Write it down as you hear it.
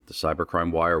The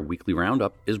Cybercrime Wire Weekly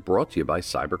Roundup is brought to you by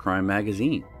Cybercrime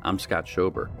Magazine. I'm Scott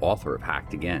Schober, author of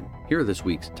Hacked Again. Here are this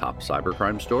week's top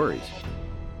cybercrime stories.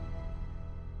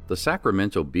 The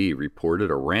Sacramento Bee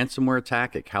reported a ransomware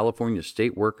attack at California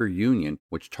State Worker Union,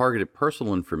 which targeted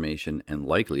personal information and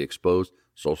likely exposed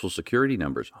social security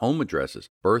numbers, home addresses,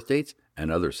 birth dates, and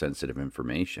other sensitive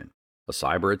information. A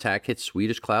cyber attack hit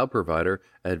Swedish cloud provider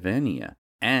Advenia,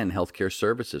 and healthcare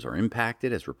services are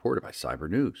impacted, as reported by Cyber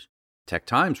News. Tech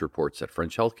Times reports that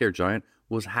French healthcare giant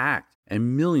was hacked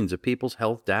and millions of people's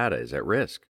health data is at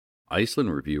risk.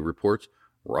 Iceland Review reports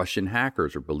Russian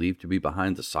hackers are believed to be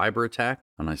behind the cyber attack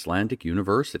on Icelandic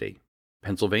University.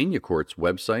 Pennsylvania courts'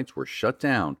 websites were shut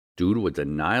down due to a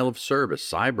denial of service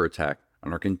cyber attack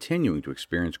and are continuing to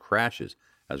experience crashes,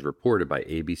 as reported by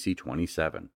ABC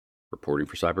 27. Reporting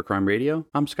for Cybercrime Radio,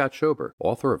 I'm Scott Schober,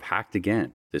 author of Hacked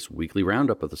Again. This weekly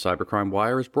roundup of the Cybercrime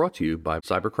Wire is brought to you by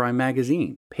Cybercrime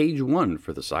Magazine, page 1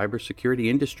 for the cybersecurity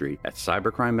industry at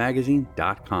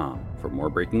cybercrimemagazine.com. For more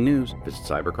breaking news, visit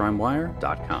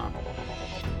cybercrimewire.com.